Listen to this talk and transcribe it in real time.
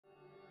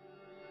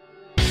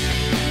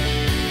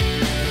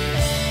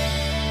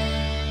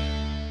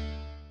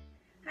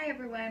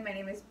everyone, my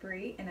name is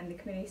Bree and I'm the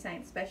Community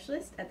Science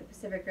Specialist at the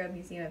Pacific Road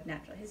Museum of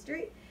Natural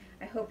History.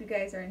 I hope you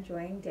guys are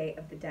enjoying Day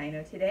of the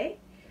Dino today.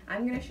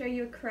 I'm going to show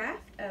you a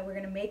craft. We're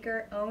going to make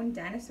our own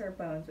dinosaur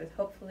bones with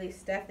hopefully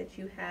stuff that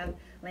you have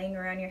laying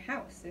around your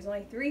house. There's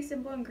only 3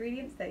 simple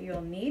ingredients that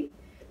you'll need.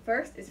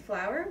 First is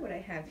flour, what I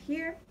have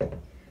here.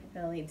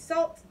 I'll need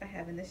salt, I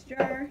have in this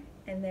jar,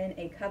 and then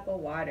a cup of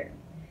water.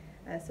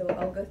 So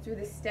I'll go through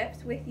the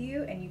steps with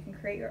you and you can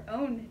create your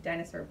own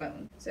dinosaur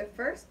bone. So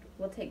first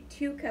we'll take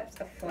 2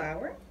 cups of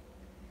flour.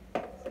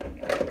 So I'm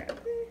going to grab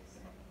this.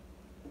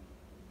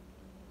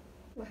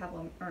 We'll have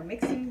our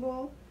mixing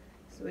bowl.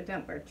 So we'll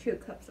dump our 2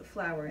 cups of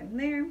flour in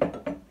there.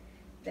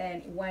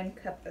 Then 1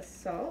 cup of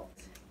salt.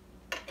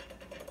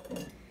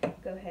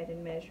 Go ahead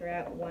and measure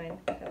out 1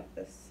 cup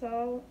of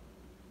salt.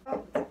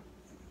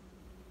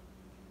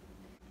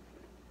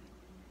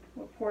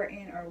 We'll pour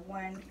in our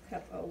 1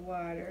 cup of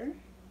water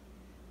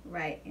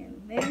right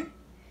in there,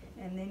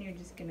 and then you're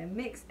just going to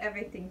mix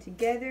everything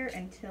together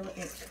until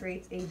it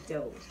creates a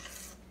dough.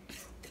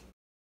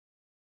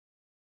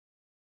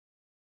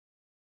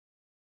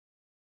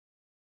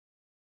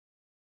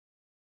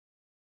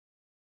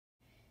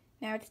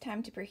 Now it's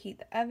time to preheat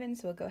the oven,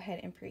 so we'll go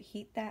ahead and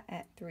preheat that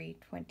at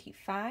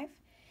 325,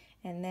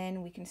 and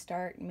then we can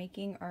start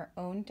making our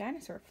own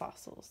dinosaur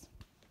fossils.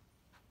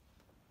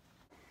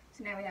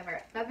 So now we have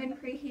our oven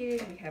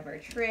preheated, we have our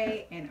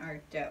tray and our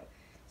dough.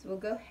 So we'll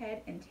go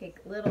ahead and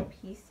take little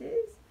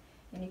pieces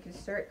and you can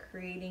start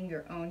creating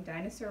your own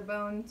dinosaur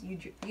bones. You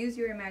use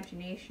your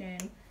imagination.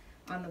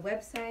 On the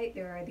website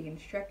there are the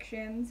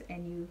instructions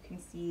and you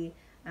can see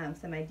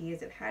some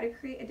ideas of how to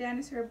create a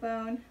dinosaur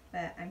bone,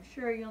 but I'm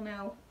sure you'll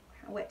know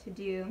what to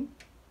do.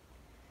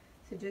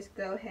 So just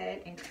go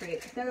ahead and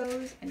create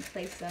those and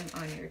place them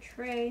on your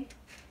tray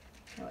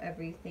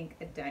however you think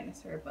a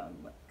dinosaur bone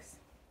looks.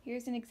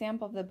 Here's an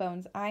example of the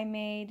bones I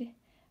made.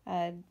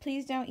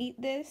 Please don't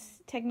eat this.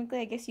 Technically,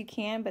 I guess you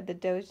can, but the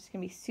dough is just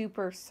going to be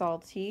super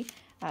salty.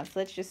 So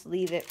let's just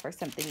leave it for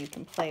something you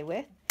can play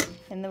with.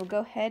 And then we'll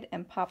go ahead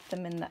and pop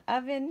them in the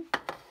oven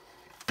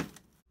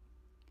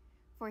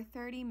for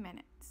 30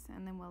 minutes,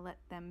 and then we'll let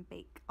them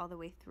bake all the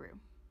way through.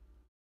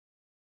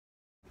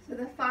 So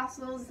the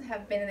fossils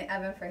have been in the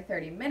oven for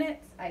 30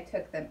 minutes. I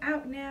took them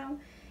out now.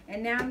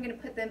 And now I'm going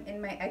to put them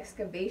in my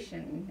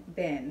excavation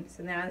bin.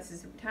 So now this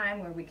is a time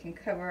where we can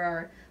cover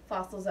our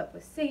fossils up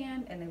with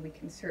sand and then we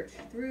can search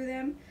through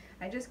them.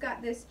 I just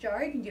got this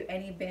jar. You can do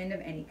any bin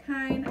of any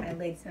kind. I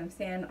laid some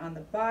sand on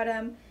the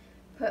bottom.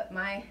 Put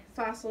my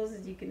fossils,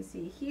 as you can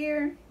see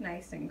here,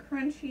 nice and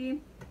crunchy.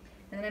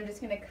 And then I'm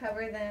just going to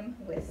cover them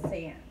with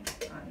sand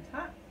on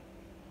top.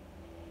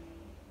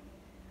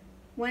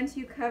 Once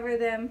you cover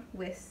them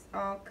with,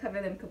 I'll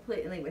cover them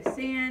completely with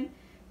sand.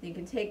 You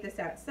can take this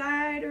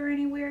outside or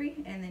anywhere,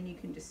 and then you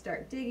can just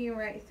start digging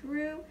right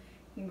through. You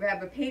can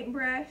grab a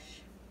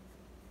paintbrush.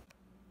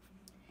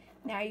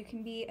 Now you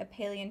can be a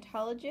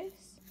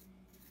paleontologist,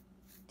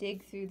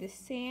 dig through the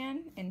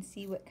sand, and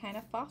see what kind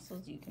of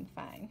fossils you can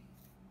find.